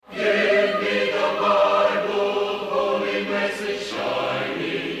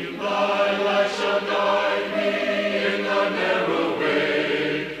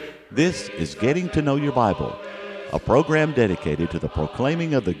This is Getting to Know Your Bible, a program dedicated to the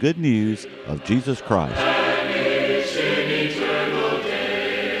proclaiming of the good news of Jesus Christ.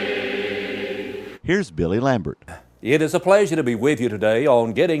 Here's Billy Lambert. It is a pleasure to be with you today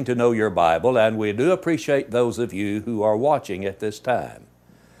on Getting to Know Your Bible, and we do appreciate those of you who are watching at this time.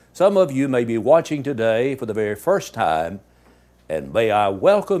 Some of you may be watching today for the very first time, and may I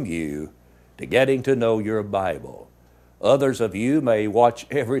welcome you to Getting to Know Your Bible. Others of you may watch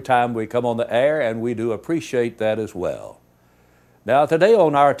every time we come on the air, and we do appreciate that as well. Now, today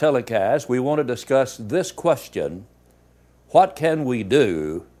on our telecast, we want to discuss this question: what can we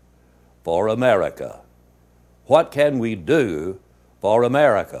do for America? What can we do for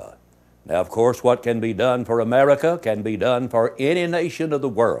America? Now, of course, what can be done for America can be done for any nation of the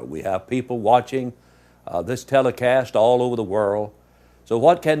world. We have people watching this telecast all over the world. So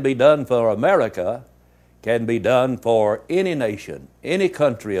what can be done for America can be done for any nation, any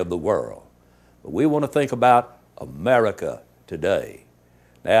country of the world. But we want to think about America today.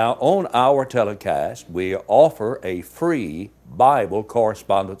 Now, on our telecast, we offer a free Bible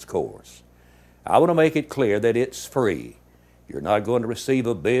correspondence course. I want to make it clear that it's free. You're not going to receive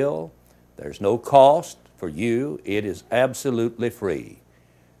a bill. There's no cost for you. It is absolutely free.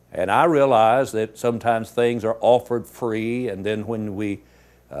 And I realize that sometimes things are offered free, and then when we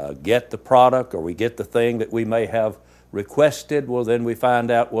get the product or we get the thing that we may have requested, well, then we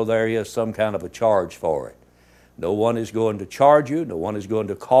find out, well, there is some kind of a charge for it. No one is going to charge you. No one is going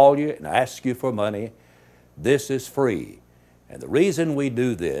to call you and ask you for money. This is free. And the reason we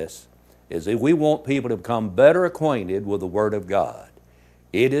do this is that we want people to become better acquainted with the Word of God.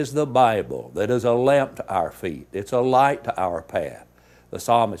 It is the Bible that is a lamp to our feet. It's a light to our path. The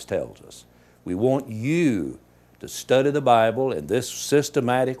psalmist tells us. We want you to study the Bible in this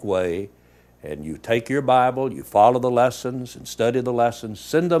systematic way, and you take your Bible, you follow the lessons and study the lessons,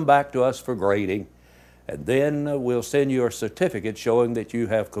 send them back to us for grading, and then we'll send you a certificate showing that you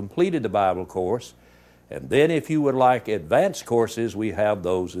have completed the Bible course. And then if you would like advanced courses, we have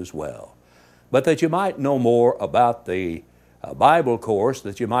those as well. But that you might know more about the Bible course,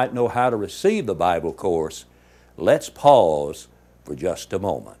 that you might know how to receive the Bible course, let's pause for just a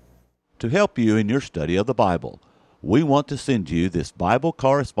moment. To help you in your study of the Bible, we want to send you this Bible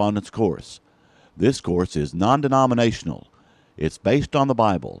correspondence course. This course is non-denominational. It's based on the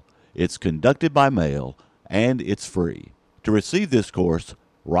Bible. It's conducted by mail, and it's free. To receive this course,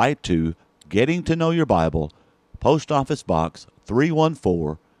 write to Getting to Know Your Bible, Post Office Box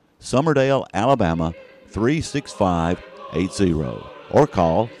 314, Summerdale, Alabama 36580, or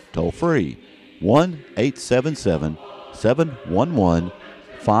call toll-free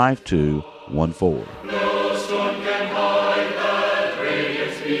 1-877-711-5214.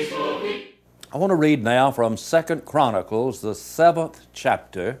 I want to read now from 2 Chronicles, the 7th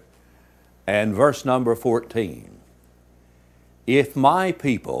chapter, and verse number 14. If my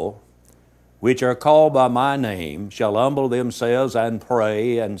people, which are called by my name, shall humble themselves and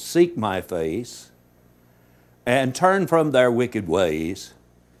pray and seek my face, and turn from their wicked ways,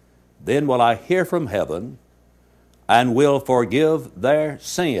 then will I hear from heaven, and will forgive their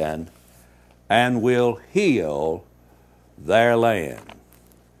sin, and will heal their land.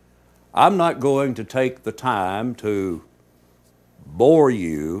 I'm not going to take the time to bore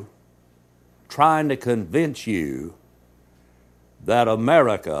you trying to convince you that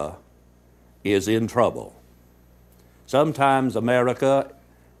America is in trouble. Sometimes America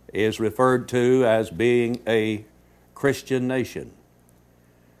is referred to as being a Christian nation.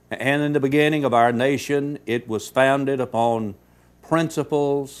 And in the beginning of our nation, it was founded upon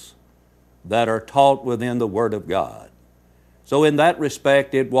principles that are taught within the Word of God. So in that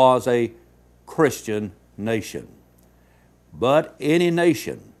respect, it was a Christian nation. But any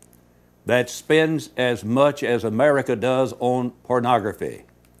nation that spends as much as America does on pornography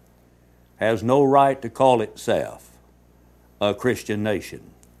has no right to call itself a Christian nation.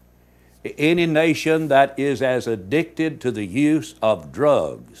 Any nation that is as addicted to the use of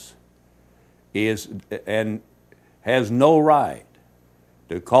drugs is and has no right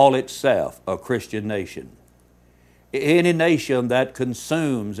to call itself a Christian nation. Any nation that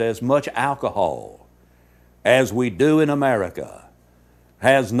consumes as much alcohol as we do in America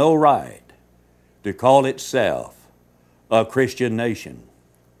has no right to call itself a Christian nation.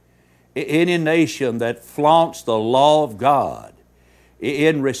 Any nation that flaunts the law of God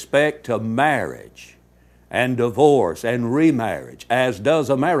in respect to marriage and divorce and remarriage, as does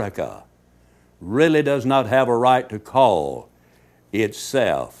America, really does not have a right to call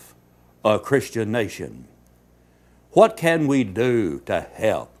itself a Christian nation. What can we do to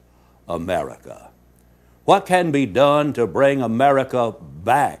help America? What can be done to bring America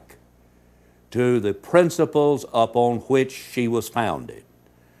back to the principles upon which she was founded.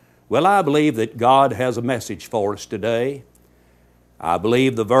 Well, I believe that God has a message for us today. I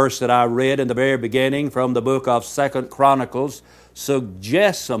believe the verse that I read in the very beginning from the book of 2 Chronicles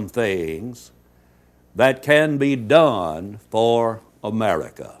suggests some things that can be done for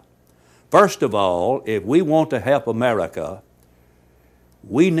America. First of all, if we want to help America,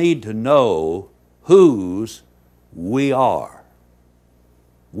 we need to know whose we are.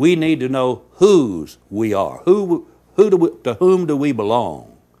 We need to know whose we are. To whom do we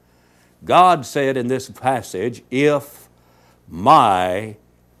belong? God said in this passage, if my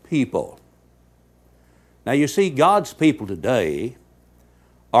people. Now you see, God's people today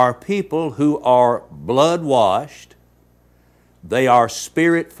are people who are blood-washed, they are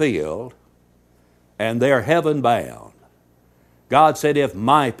spirit-filled, and they are heaven-bound. God said, if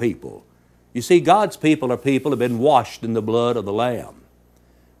my people. You see, God's people are people who have been washed in the blood of the Lamb.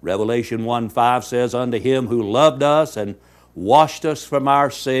 Revelation 1:5 says, unto him who loved us and washed us from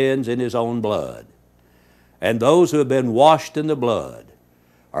our sins in his own blood. And those who have been washed in the blood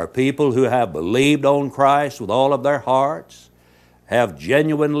are people who have believed on Christ with all of their hearts, have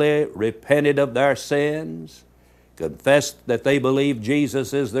genuinely repented of their sins, confessed that they believe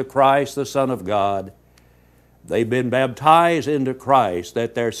Jesus is the Christ, the Son of God. They've been baptized into Christ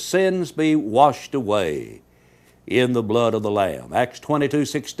that their sins be washed away in the blood of the Lamb. Acts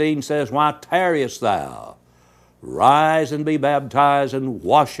 22:16 says, why tarriest thou? Rise and be baptized and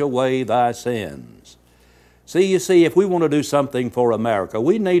wash away thy sins. See, you see, if we want to do something for America,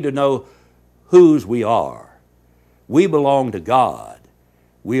 we need to know whose we are. We belong to God.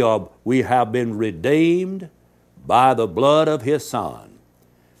 We have been redeemed by the blood of His Son.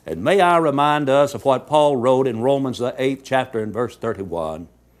 And may I remind us of what Paul wrote in Romans the 8th chapter and verse 31.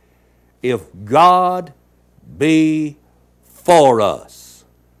 If God be for us,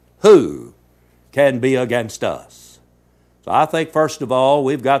 who can be against us? So I think first of all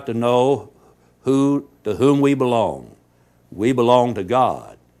we've got to know to whom we belong. We belong to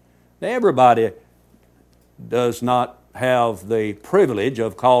God. Now, everybody does not have the privilege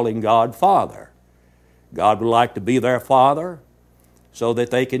of calling God Father. God would like to be their Father so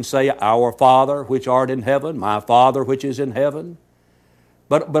that they can say, our Father which art in heaven, my Father which is in heaven.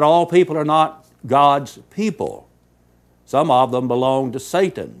 But all people are not God's people. Some of them belong to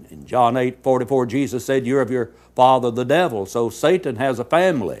Satan. In John 8:44, Jesus said, you're of your father the devil. So Satan has a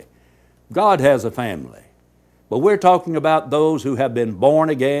family. God has a family. But we're talking about those who have been born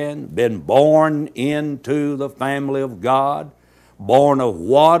again, been born into the family of God, born of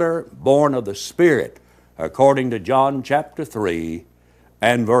water, born of the Spirit, according to John chapter 3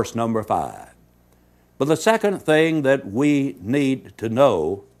 and verse number 5. But the second thing that we need to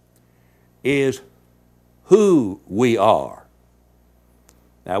know is who we are.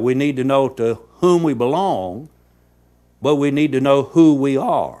 Now, we need to know to whom we belong, but we need to know who we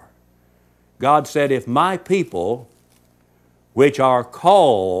are. God said, if my people, which are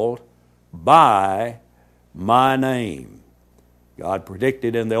called by my name. God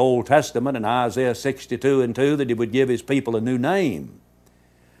predicted in the Old Testament in Isaiah 62:2 that He would give His people a new name.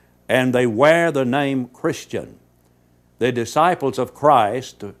 And they wear the name Christian. The disciples of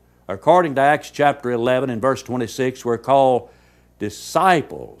Christ, according to Acts chapter 11 and verse 26, were called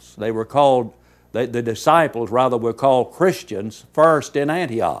disciples. They were called, the disciples rather were called Christians first in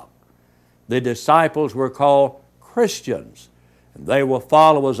Antioch. The disciples were called Christians. And they were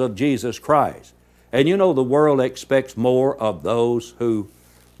followers of Jesus Christ. And you know the world expects more of those who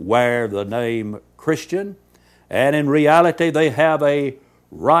wear the name Christian. And in reality they have a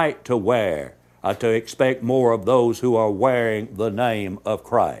right to expect more of those who are wearing the name of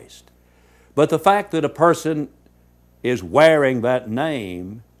Christ. But the fact that a person is wearing that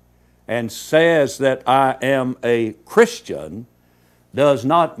name and says that I am a Christian does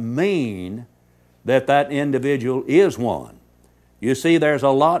not mean that that individual is one. You see, there's a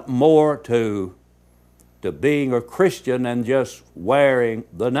lot more to being a Christian than just wearing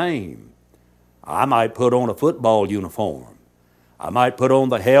the name. I might put on a football uniform. I might put on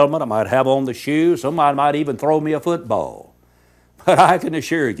the helmet. I might have on the shoes. Somebody might even throw me a football. But I can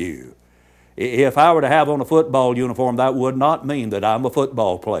assure you, if I were to have on a football uniform, that would not mean that I'm a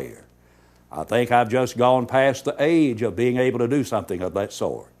football player. I think I've just gone past the age of being able to do something of that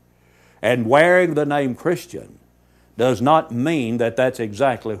sort. And wearing the name Christian does not mean that that's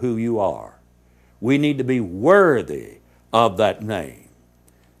exactly who you are. We need to be worthy of that name.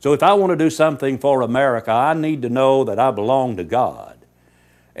 So if I want to do something for America, I need to know that I belong to God.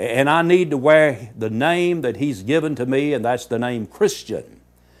 And I need to wear the name that He's given to me, and that's the name Christian.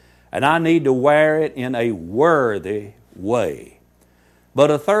 And I need to wear it in a worthy way. But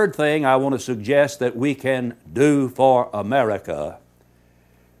a third thing I want to suggest that we can do for America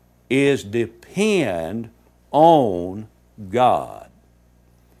is depend on God.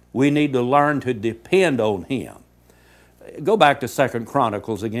 We need to learn to depend on Him. Go back to 2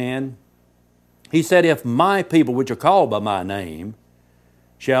 Chronicles again. He said, if my people, which are called by my name,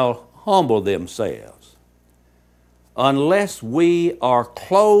 shall humble themselves, unless we are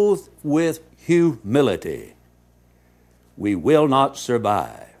clothed with humility, we will not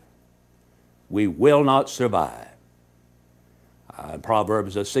survive. We will not survive.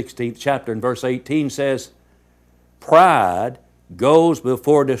 Proverbs, the 16th chapter and verse 18 says, pride goes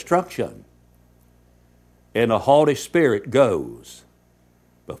before destruction, and a haughty spirit goes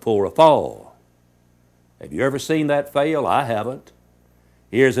before a fall. Have you ever seen that fail? I haven't.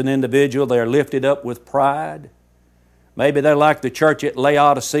 Here's an individual, they're lifted up with pride. Maybe they're like the church at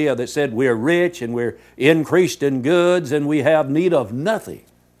Laodicea that said, we're rich and we're increased in goods and we have need of nothing.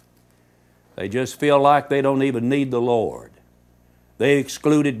 They just feel like they don't even need the Lord. They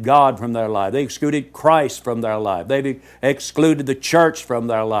excluded God from their life. They excluded Christ from their life. They excluded the church from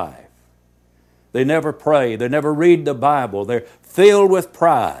their life. They never pray. They never read the Bible. They're filled with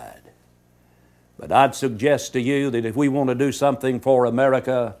pride. But I'd suggest to you that if we want to do something for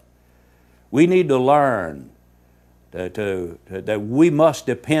America, we need to learn that we must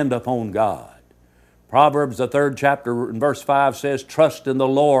depend upon God. Proverbs, the 3rd chapter, and verse 5 says, trust in the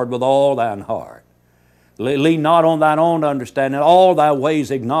Lord with all thine heart. Lean not on thine own understanding. All thy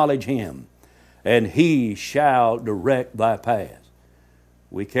ways acknowledge Him, and He shall direct thy paths.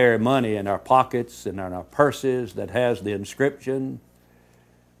 We carry money in our pockets and in our purses that has the inscription,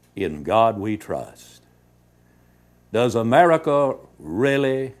 in God we trust. Does America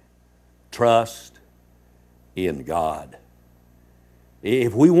really trust in God?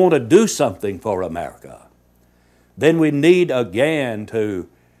 If we want to do something for America, then we need again to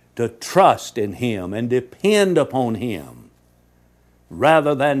trust in Him and depend upon Him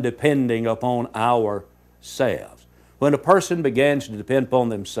rather than depending upon ourselves. When a person begins to depend upon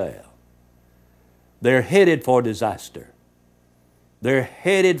themselves, they're headed for disaster. They're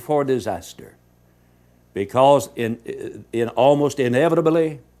headed for disaster because in almost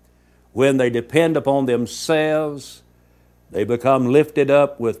inevitably, when they depend upon themselves, they become lifted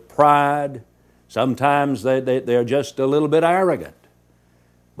up with pride. Sometimes they're just a little bit arrogant.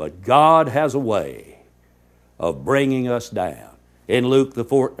 But God has a way of bringing us down. In Luke the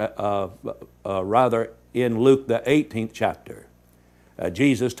 18th chapter,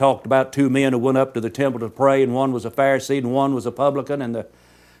 Jesus talked about two men who went up to the temple to pray, and one was a Pharisee and one was a publican, and the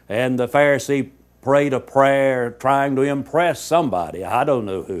Pharisee prayed a prayer trying to impress somebody. I don't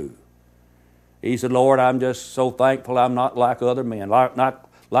know who. He said, Lord, I'm just so thankful I'm not like other men, not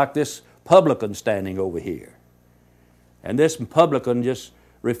like this publican standing over here. And this publican just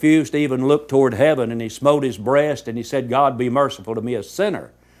refused to even look toward heaven, and he smote his breast and he said, God, be merciful to me, a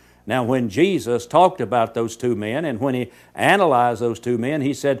sinner. Now, when Jesus talked about those two men and when He analyzed those two men,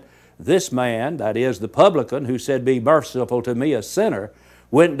 He said, this man, that is the publican who said, be merciful to me, a sinner,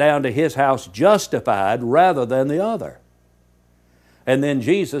 went down to his house justified rather than the other. And then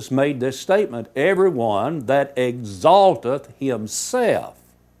Jesus made this statement, everyone that exalteth himself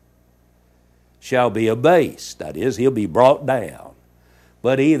shall be abased. That is, he'll be brought down.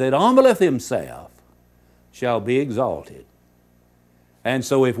 But he that humbleth himself shall be exalted. And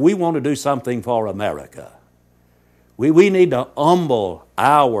so if we want to do something for America, we need to humble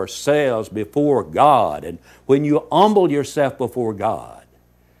ourselves before God. And when you humble yourself before God,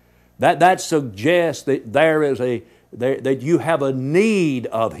 that suggests that that you have a need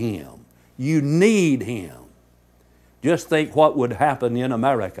of Him. You need Him. Just think what would happen in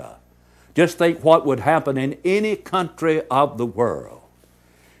America. Just think what would happen in any country of the world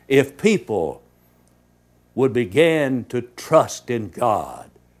if people would begin to trust in God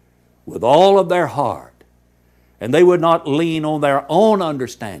with all of their heart, and they would not lean on their own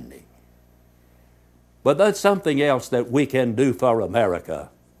understanding. But that's something else that we can do for America,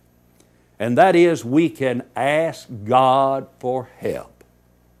 and that is we can ask God for help.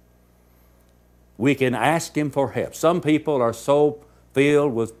 We can ask Him for help. Some people are so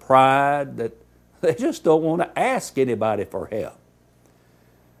filled with pride that they just don't want to ask anybody for help.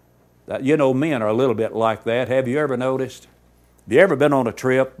 You know, men are a little bit like that. Have you ever noticed? Have you ever been on a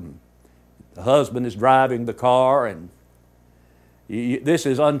trip and the husband is driving the car and this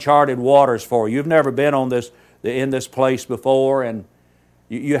is uncharted waters for you. You've never been in this place before, and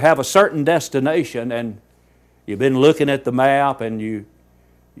you have a certain destination and you've been looking at the map and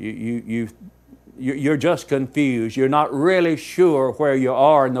you're just confused. You're not really sure where you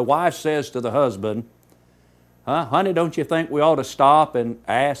are, and the wife says to the husband, Huh? Honey, don't you think we ought to stop and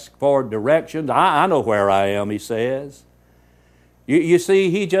ask for directions? I know where I am, he says. You see,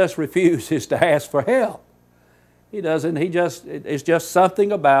 he just refuses to ask for help. He doesn't. It's just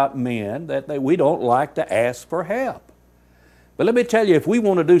something about men that we don't like to ask for help. But let me tell you, if we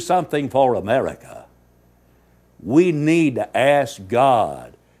want to do something for America, we need to ask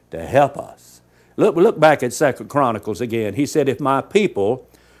God to help us. Look back at 2 Chronicles again. He said, if my people,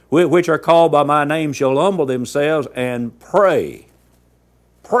 which are called by my name, shall humble themselves and pray,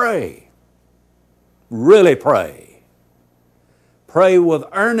 really pray with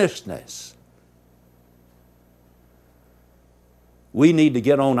earnestness. We need to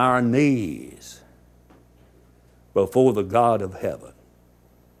get on our knees before the God of heaven.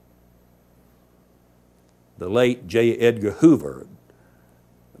 The late J. Edgar Hoover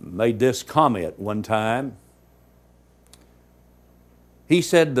made this comment one time. He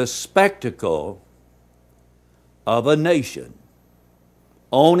said, the spectacle of a nation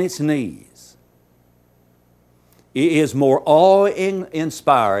on its knees is more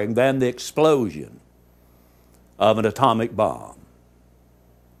awe-inspiring than the explosion of an atomic bomb.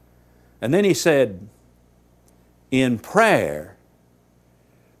 And then he said, in prayer,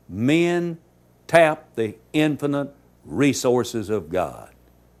 men tap the infinite resources of God.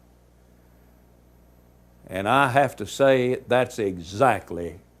 And I have to say, that's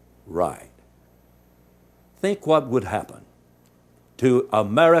exactly right. Think what would happen to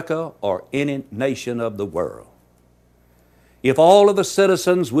America or any nation of the world if all of the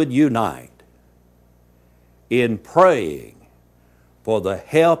citizens would unite in praying for the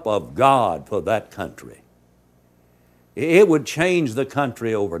help of God for that country. It would change the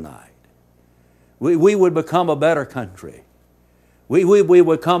country overnight. We would become a better country. We would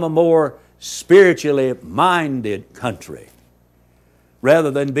become a more spiritually minded country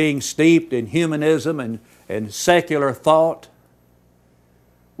rather than being steeped in humanism and secular thought.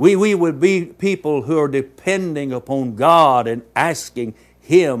 We would be people who are depending upon God and asking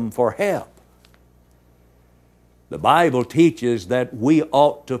Him for help. The Bible teaches that we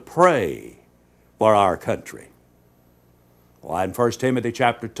ought to pray for our country. Well, in 1 Timothy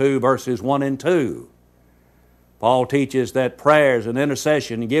chapter 2, verses 1 and 2, Paul teaches that prayers and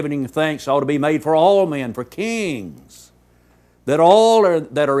intercession and giving thanks ought to be made for all men, for kings, that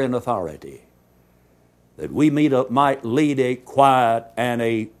are in authority, that we might lead a quiet and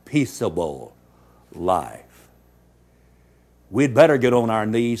a peaceable life. We'd better get on our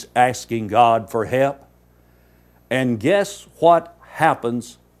knees asking God for help. And guess what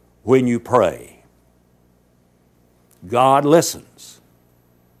happens when you pray? God listens.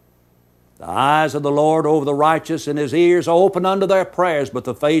 The eyes of the Lord over the righteous, and His ears are open unto their prayers, but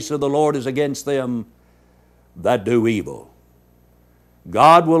the face of the Lord is against them that do evil.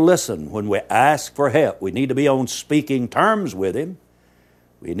 God will listen when we ask for help. We need to be on speaking terms with Him.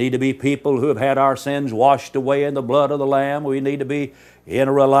 We need to be people who have had our sins washed away in the blood of the Lamb. We need to be in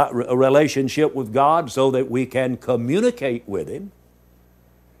a relationship with God so that we can communicate with Him.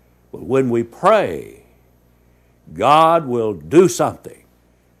 But when we pray, God will do something.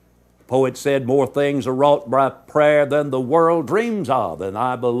 The poet said, more things are wrought by prayer than the world dreams of, and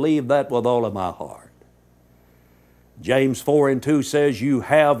I believe that with all of my heart. James 4 and 2 says, you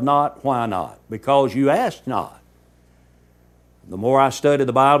have not, why not? Because you ask not. The more I study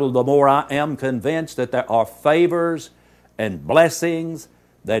the Bible, the more I am convinced that there are favors and blessings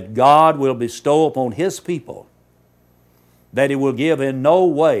that God will bestow upon His people that He will give in no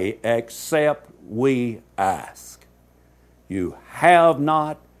way except we ask. You have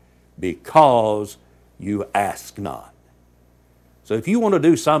not because you ask not. So if you want to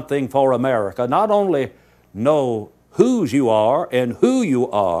do something for America, not only know whose you are and who you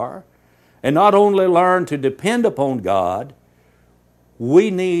are, and not only learn to depend upon God,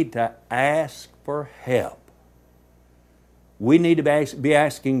 we need to ask for help. We need to be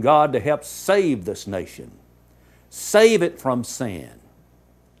asking God to help save this nation, save it from sin.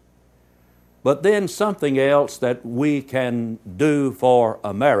 But then something else that we can do for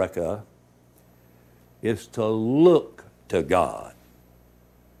America is to look to God,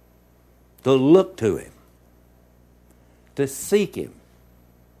 to look to Him, to seek Him.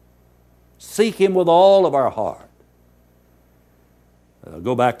 Seek Him with all of our heart.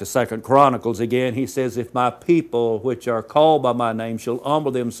 Go back to 2 Chronicles again. He says, if my people which are called by my name shall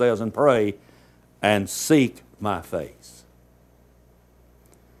humble themselves and pray and seek my face.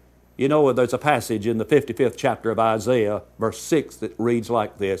 You know, there's a passage in the 55th chapter of Isaiah, verse 6, that reads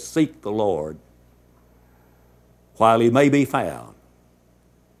like this, seek the Lord while He may be found.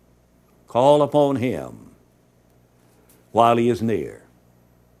 Call upon Him while He is near.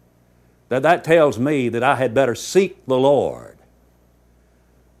 That tells me that I had better seek the Lord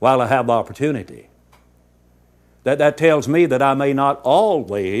while I have the opportunity. That tells me that I may not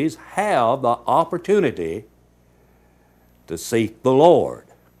always have the opportunity to seek the Lord.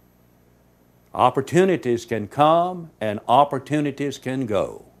 Opportunities can come and opportunities can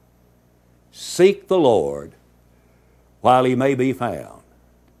go. Seek the Lord while He may be found.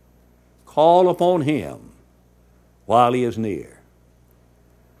 Call upon Him while He is near.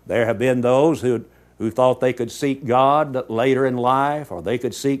 There have been those who thought they could seek God later in life, or they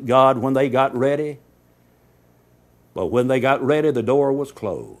could seek God when they got ready. But when they got ready, the door was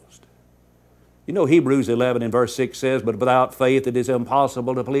closed. You know, Hebrews 11 and verse 6 says, "But without faith it is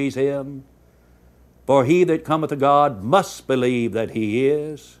impossible to please Him. For he that cometh to God must believe that He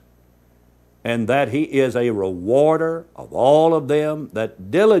is, and that He is a rewarder of all of them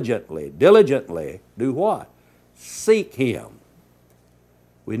that diligently do what? Seek Him."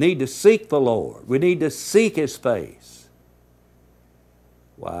 We need to seek the Lord. We need to seek His face.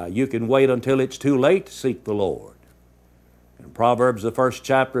 Why, you can wait until it's too late to seek the Lord. In Proverbs, the 1st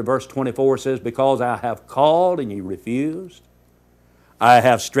chapter, verse 24 says, "Because I have called and ye refused, I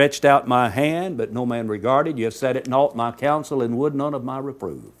have stretched out my hand, but no man regarded. Ye have set at naught my counsel, and would none of my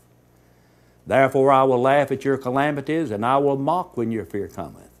reproof. Therefore I will laugh at your calamities, and I will mock when your fear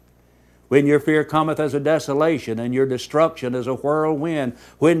cometh. When your fear cometh as a desolation, and your destruction as a whirlwind,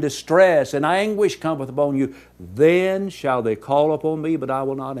 when distress and anguish cometh upon you, then shall they call upon me, but I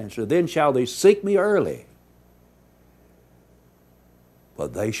will not answer. Then shall they seek me early,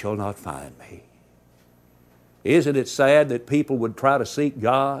 but they shall not find me." Isn't it sad that people would try to seek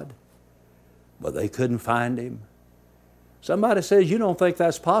God, but they couldn't find Him? Somebody says, "You don't think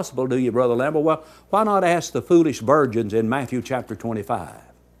that's possible, do you, Brother Lambert?" Well, why not ask the foolish virgins in Matthew chapter 25?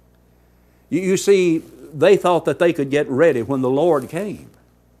 You see, they thought that they could get ready when the Lord came.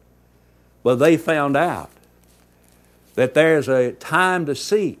 But they found out that there's a time to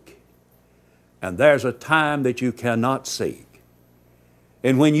seek, and there's a time that you cannot seek.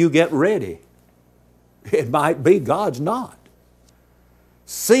 And when you get ready, it might be God's not.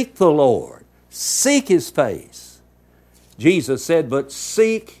 Seek the Lord. Seek His face. Jesus said, "But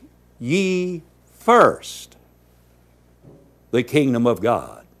seek ye first the kingdom of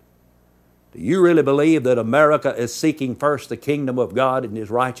God." Do you really believe that America is seeking first the kingdom of God and His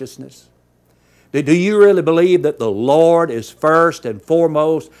righteousness? Do you really believe that the Lord is first and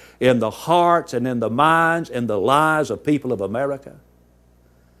foremost in the hearts and in the minds and the lives of people of America?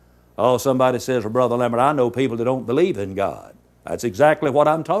 Oh, somebody says, "Well, Brother Lambert, I know people that don't believe in God." That's exactly what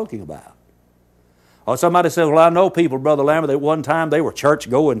I'm talking about. Or somebody says, "Well, I know people, Brother Lambert, that one time they were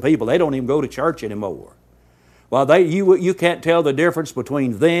church-going people. They don't even go to church anymore." Well, you can't tell the difference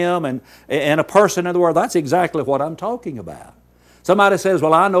between them and a person in the world. That's exactly what I'm talking about. Somebody says,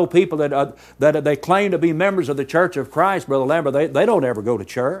 "Well, I know people that they claim to be members of the Church of Christ, Brother Lambert. They don't ever go to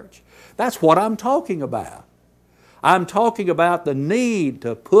church." That's what I'm talking about. I'm talking about the need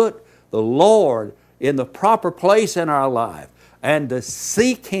to put the Lord in the proper place in our life and to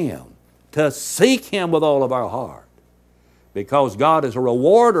seek Him with all of our heart. Because God is a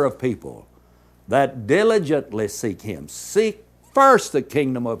rewarder of people that diligently seek Him. Seek first the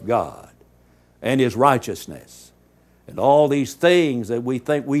kingdom of God and His righteousness. And all these things that we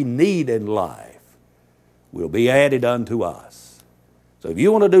think we need in life will be added unto us. So if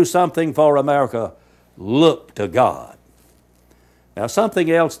you want to do something for America, look to God. Now,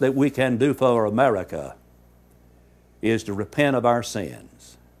 something else that we can do for America is to repent of our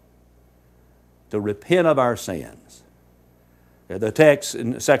sins. To repent of our sins. The text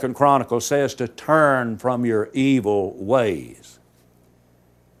in 2 Chronicles says to turn from your evil ways.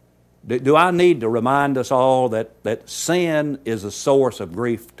 Do I need to remind us all that sin is a source of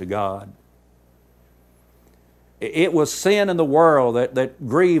grief to God? It was sin in the world that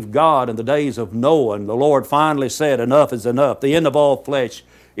grieved God in the days of Noah, and the Lord finally said, "Enough is enough. The end of all flesh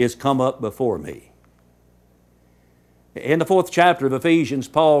is come up before me." In the 4th chapter of Ephesians,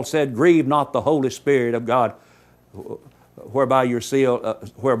 Paul said, "Grieve not the Holy Spirit of God, whereby you're sealed."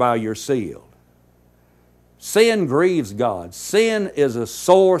 Sin grieves God. Sin is a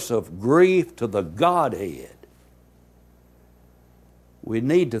source of grief to the Godhead. We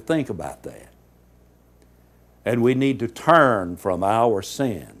need to think about that. And we need to turn from our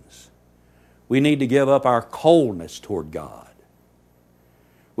sins. We need to give up our coldness toward God.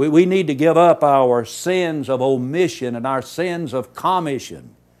 We need to give up our sins of omission and our sins of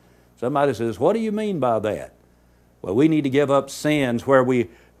commission. Somebody says, "What do you mean by that?" Well, we need to give up sins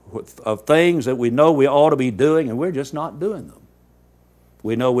of things that we know we ought to be doing, and we're just not doing them.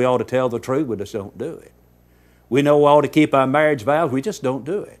 We know we ought to tell the truth, we just don't do it. We know we ought to keep our marriage vows, we just don't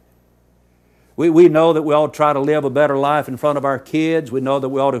do it. We know that we ought to try to live a better life in front of our kids. We know that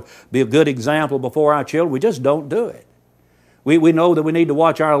we ought to be a good example before our children. We just don't do it. We know that we need to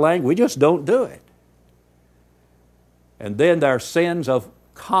watch our language. We just don't do it. And then there are sins of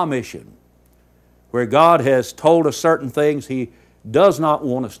commission, where God has told us certain things He does not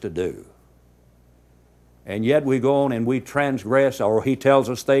want us to do. And yet we go on and we transgress, or He tells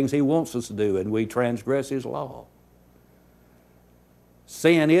us things He wants us to do, and we transgress His law.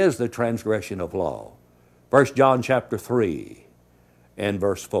 Sin is the transgression of law. 1 John chapter 3 and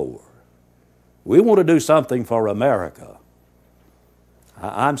verse 4. We want to do something for America.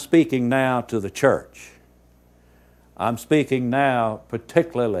 I'm speaking now to the church. I'm speaking now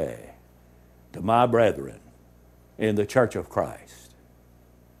particularly to my brethren in the Church of Christ.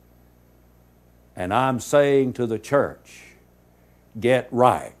 And I'm saying to the church, get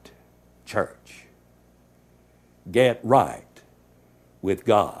right, church. Get right with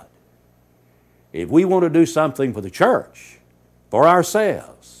God. If we want to do something for the church, for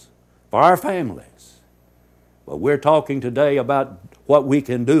ourselves, for our families, but we're talking today about what we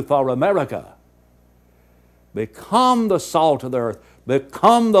can do for America. Become the salt of the earth.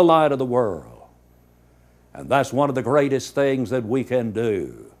 Become the light of the world. And that's one of the greatest things that we can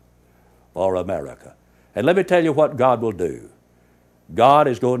do for America. And let me tell you what God will do. God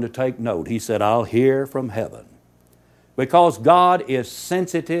is going to take note. He said, I'll hear from heaven. Because God is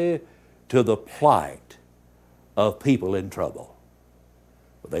sensitive to the plight of people in trouble.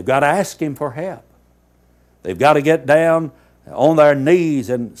 But they've got to ask Him for help. They've got to get down on their knees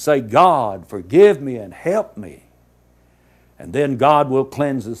and say, God, forgive me and help me. And then God will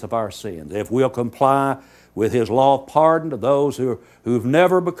cleanse us of our sins. If we'll comply with His law of pardon to those who've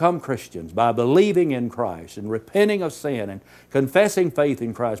never become Christians by believing in Christ and repenting of sin and confessing faith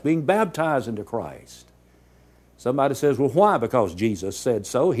in Christ, being baptized into Christ. Somebody says, well, why? Because Jesus said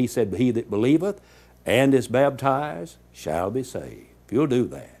so. He said, he that believeth and is baptized shall be saved. If you'll do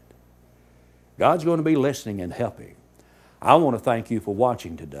that, God's going to be listening and helping. I want to thank you for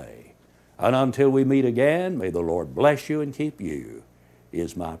watching today. And until we meet again, may the Lord bless you and keep you,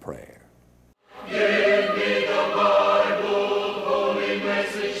 is my prayer. Give me the Bible, holy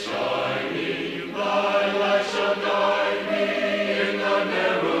message shining, thy light shall guide me in the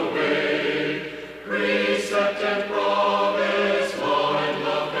narrow way. Precept and promise, law and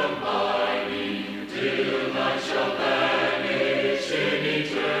love combining, till night shall vanish in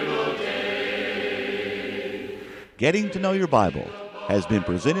eternal day. Getting to Know Your Bible has been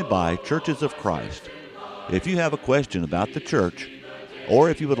presented by Churches of Christ. If you have a question about the church, or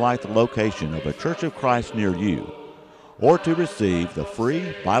if you would like the location of a Church of Christ near you, or to receive the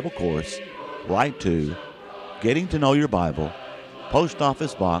free Bible course, write to Getting to Know Your Bible, Post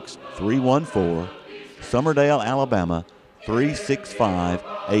Office Box 314, Summerdale, Alabama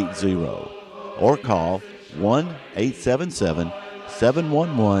 36580, or call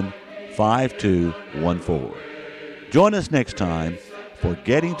 1-877-711-5214. Join us next time for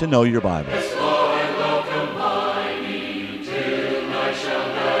Getting to Know Your Bible.